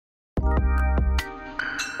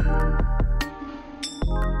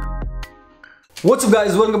What's up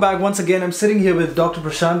guys, welcome back once again. I'm sitting here with Dr.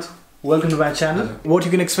 Prashant. Welcome to my channel. What you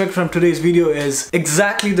can expect from today's video is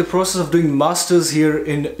exactly the process of doing masters here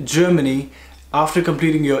in Germany after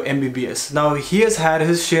completing your MBBS. Now he has had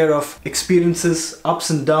his share of experiences, ups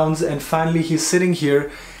and downs, and finally he's sitting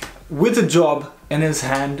here with a job in his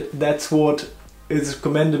hand. That's what is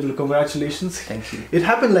commendable. Congratulations. Thank you. It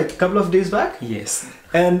happened like a couple of days back? Yes.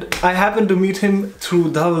 And I happened to meet him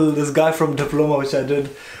through Dhaval, this guy from Diploma, which I did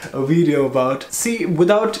a video about. See,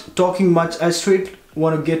 without talking much, I straight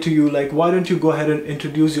want to get to you, like, why don't you go ahead and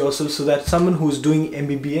introduce yourself so that someone who's doing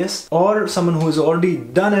MBBS or someone who has already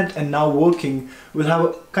done it and now working will have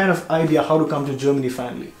a kind of idea how to come to Germany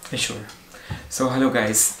finally. Sure. So hello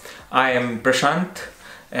guys, I am Prashant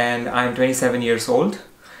and I am 27 years old.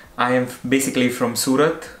 I am basically from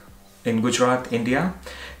Surat in Gujarat, India,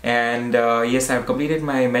 and yes, I have completed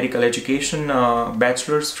my medical education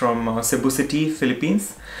bachelor's from Cebu City,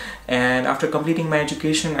 Philippines. And after completing my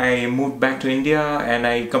education, I moved back to India and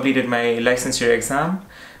I completed my licensure exam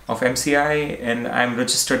of MCI, and I'm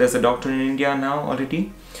registered as a doctor in India now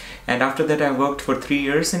already. And after that I worked for 3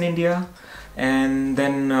 years in India, and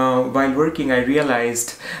then while working I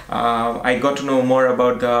realized I got to know more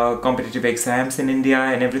about the competitive exams in India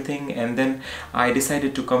and everything, and then I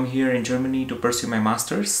decided to come here in Germany to pursue my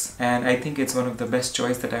masters, and I think it's one of the best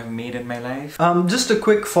choice that I've made in my life. Just a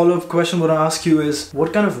quick follow-up question what I ask you is,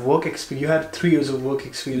 what kind of work experience? You had 3 years of work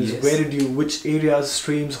experience. Yes. Where did you, which areas,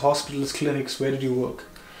 streams, hospitals, clinics, where did you work?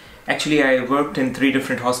 Actually, I worked in 3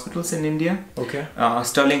 different hospitals in India. Okay.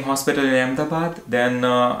 Sterling Hospital in Ahmedabad, then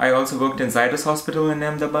I also worked in Zydus Hospital in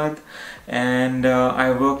Ahmedabad, and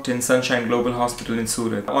I worked in Sunshine Global Hospital in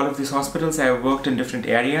Surat. All of these hospitals I have worked in different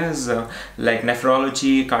areas like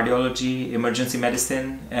nephrology, cardiology, emergency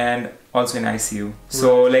medicine, and also in ICU.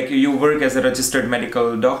 So like you work as a registered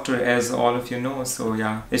medical doctor, as all of you know, so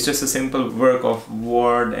yeah, it's just a simple work of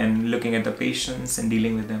ward and looking at the patients and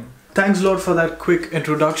dealing with them. Thanks a lot for that quick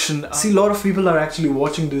introduction. See, a lot of people are actually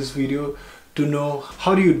watching this video to know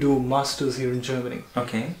how do you do masters here in Germany.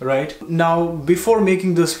 Okay. Right? Now, before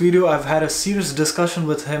making this video, I've had a serious discussion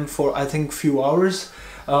with him for I think few hours,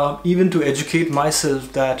 even to educate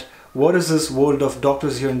myself that what is this world of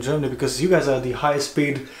doctors here in Germany, because you guys are the highest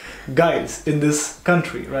paid guys in this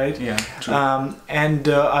country, right? Yeah, true.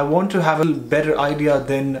 I want to have a better idea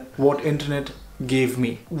than what internet gave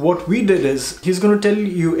me. What we did is, he's going to tell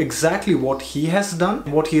you exactly what he has done,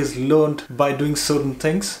 what he has learned by doing certain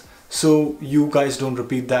things, so you guys don't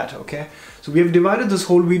repeat that, okay? So we have divided this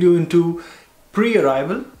whole video into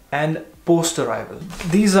pre-arrival and post-arrival.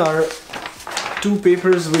 These are 2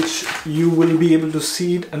 papers which you will be able to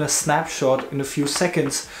see it in a snapshot in a few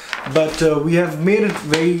seconds, but we have made it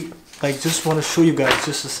very, like, just want to show you guys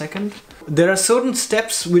just a second. There are certain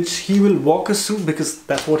steps which he will walk us through, because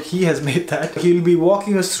that's what he has made that. He'll be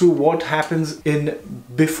walking us through what happens in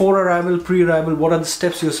before arrival, pre-arrival, what are the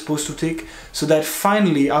steps you're supposed to take, so that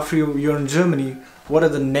finally after you're in Germany, what are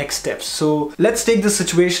the next steps. So let's take this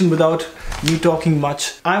situation without me talking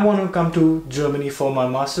much. I want to come to Germany for my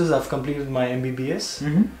masters. I've completed my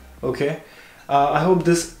MBBS. Okay. I hope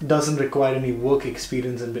this doesn't require any work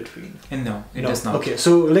experience in between. No, it does not. Okay,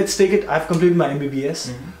 so let's take it. I've completed my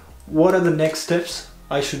MBBS. What are the next steps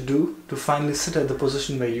I should do to finally sit at the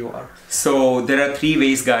position where you are? So there are 3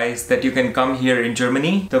 ways, guys, that you can come here in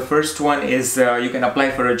Germany. The first one is you can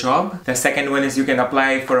apply for a job. The second one is you can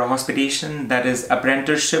apply for a hospitation, that is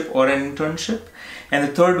apprenticeship or an internship. And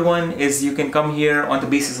the third one is you can come here on the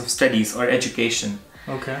basis of studies or education.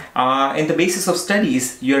 Okay. In the basis of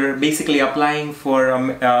studies, you're basically applying for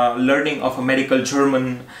learning of a medical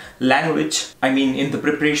German language. I mean, in the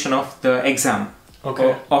preparation of the exam.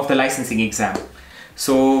 Okay. Of the licensing exam.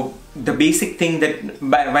 So the basic thing that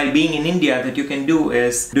while being in India that you can do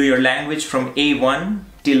is do your language from A1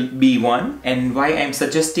 till B1. And why I'm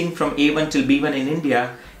suggesting from A1 till B1 in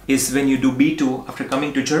India is when you do B2 after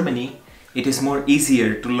coming to Germany, it is more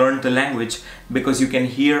easier to learn the language because you can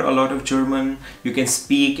hear a lot of German, you can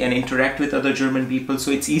speak and interact with other German people,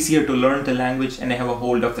 so it's easier to learn the language and have a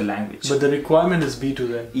hold of the language. But the requirement is B2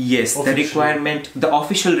 then? Yes, the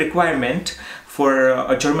official requirement for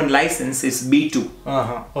a German license is B2.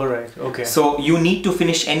 Alright, okay. So you need to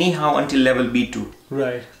finish anyhow until level B2.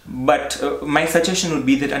 Right. But my suggestion would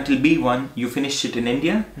be that until B1 you finish it in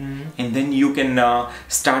India, and then you can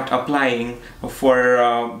start applying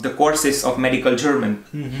for the courses of medical German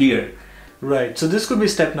here. Right, so this could be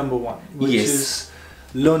step number 1, which is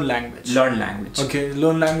learn language. Learn language. Okay,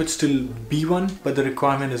 learn language till B1, but the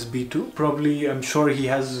requirement is B2. Probably, I'm sure he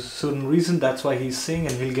has a certain reason, that's why he's saying,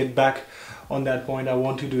 and he'll get back on that point. I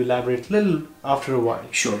want you to elaborate a little after a while.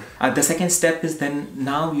 Sure. The second step is then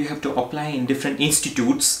now you have to apply in different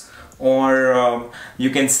institutes, or you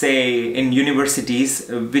can say in universities,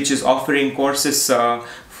 which is offering courses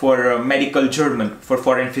for medical German for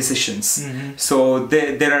foreign physicians. So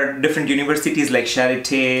there are different universities like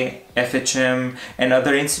Charité, FHM, and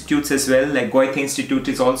other institutes as well, like Goethe Institute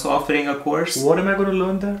is also offering a course. What am I going to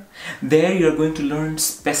learn there? There you're going to learn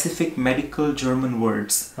specific medical German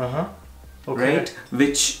words. Okay. Right,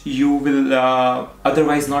 which you will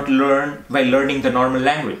otherwise not learn by learning the normal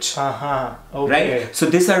language. Okay. Right, so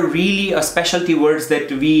these are really specialty words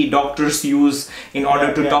that we doctors use in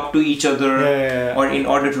order to talk to each other, or in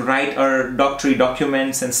order to write our doctoral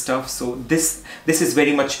documents and stuff. So this is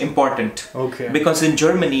very much important. Okay. Because in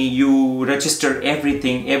Germany you register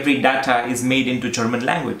everything, every data is made into German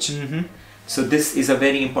language. So this is a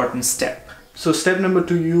very important step. So step number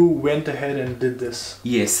 2, you went ahead and did this.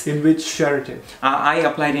 Yes. In which Charité? I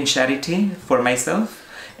applied in Charité for myself,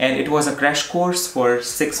 and it was a crash course for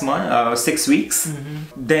 6 weeks.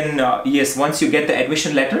 Then yes, once you get the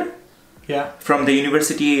admission letter from the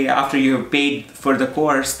university after you have paid for the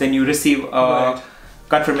course, then you receive a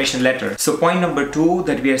confirmation letter. So point number 2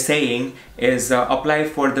 that we are saying is apply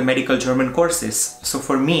for the medical German courses. So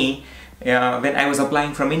for me, when I was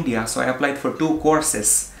applying from India, so I applied for 2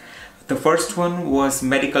 courses. The first one was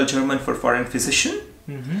medical German for foreign physician.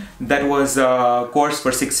 That was a course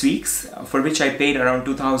for 6 weeks, for which I paid around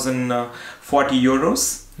 2,040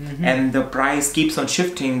 euros. And the price keeps on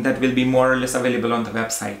shifting. That will be more or less available on the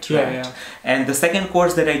website, right? And the second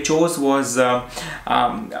course that I chose was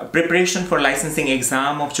preparation for licensing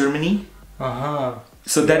exam of Germany.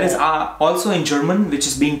 So that is also in German, which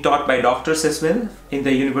is being taught by doctors as well in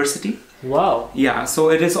the university. Wow. Yeah,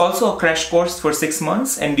 so it is also a crash course for 6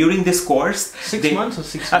 months, and during this course 6 months or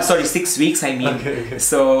 6 weeks? Sorry, 6 weeks I mean. Okay.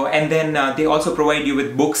 So, and then they also provide you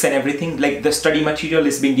with books and everything, like the study material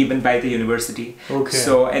is being given by the university. Okay.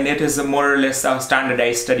 So, and it is a more or less a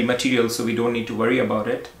standardized study material, so we don't need to worry about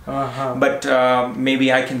it. But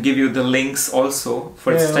maybe I can give you the links also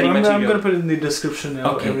for the study material. I'm going to put it in the description.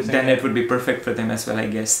 Okay, then it would be perfect for them as well, I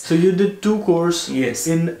guess. So you did 2 courses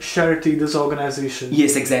in Charité, this organization?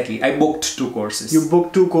 Yes, exactly. I booked 2 courses. You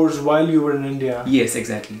booked 2 courses while you were in India? Yes,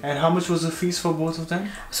 exactly. And how much was the fees for both of them?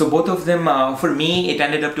 So both of them, for me, it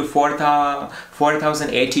ended up to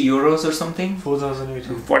 4,080 euros or something.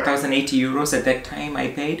 4,080. 4,080 euros at that time I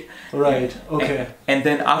paid. Right, okay. And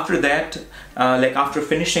then after that, like after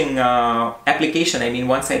finishing application, I mean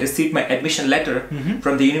once I received my admission letter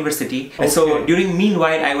from the university, so during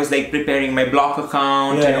meanwhile I was like preparing my block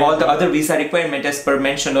account and all the other visa requirement as per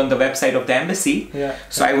mentioned on the website of the embassy.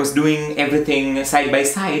 So I was doing everything side by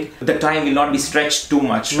side. The time will not be stretched too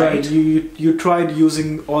much, right? You tried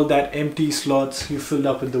using all that empty slots you filled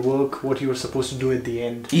up with the work, what you were supposed to do at the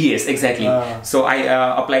end. Yes, exactly. So I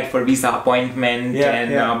applied for visa appointment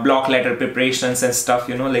and block letter preparations and stuff,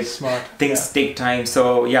 you know, like things take time.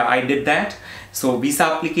 So yeah, I did that. So visa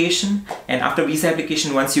application, and after visa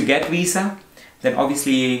application, once you get visa, then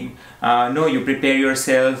obviously you prepare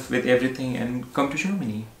yourself with everything and come to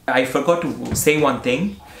Germany. I forgot to say one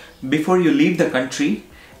thing. Before you leave the country,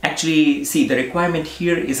 actually see the requirement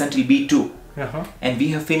here is until B2. And we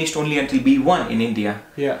have finished only until B1 in India.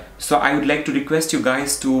 So I would like to request you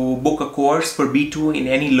guys to book a course for B2 in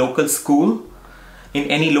any local school, in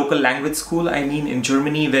any local language school, I mean in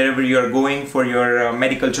Germany, wherever you are going for your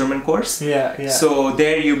medical German course. So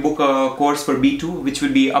there you book a course for B2, which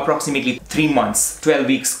will be approximately 3 months. 12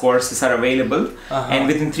 weeks courses are available, and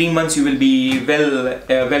within 3 months you will be well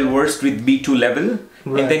versed with B2 level.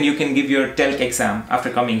 And then you can give your TELC exam after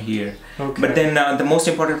coming here. But then the most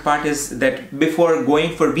important part is that before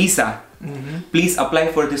going for visa, please apply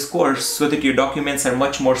for this course so that your documents are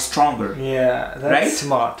much more stronger. That's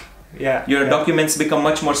smart. Your documents become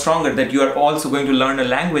much more stronger, that you are also going to learn a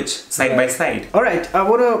language side by side. Alright, I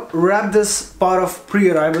want to wrap this part of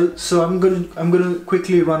pre-arrival, so I'm going to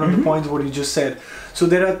quickly run on the points what you just said. So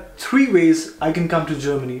there are 3 ways I can come to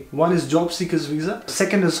Germany. One is job seekers visa,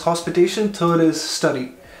 second is hospitation, third is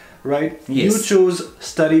study. Right? You chose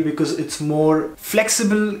study because it's more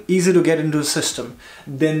flexible, easy to get into the system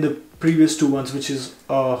than the previous 2 ones, which is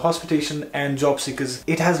hospitation and job seekers.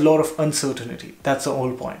 It has a lot of uncertainty. That's the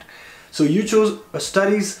whole point. So you chose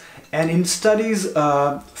studies, and in studies,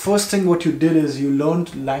 first thing what you did is you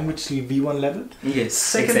learned language till B1 level.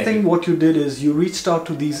 Second thing what you did is you reached out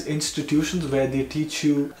to these institutions where they teach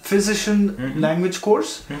you physician language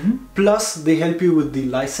course, plus they help you with the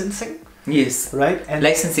licensing. Right? And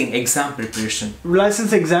licensing exam preparation.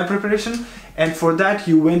 And for that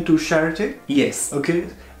you went to Charité. Okay.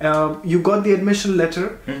 You got the admission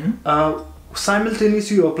letter.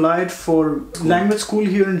 simultaneously you applied for language school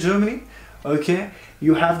here in Germany. Okay,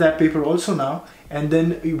 you have that paper also now, and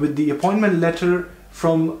then with the appointment letter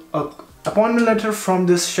from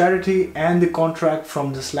this charity and the contract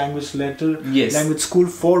from this language language school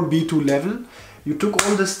for B2 level, you took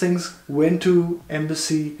all these things, went to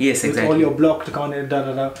embassy with all your blocked account,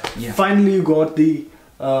 Yeah. Finally you got the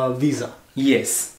visa. Yes.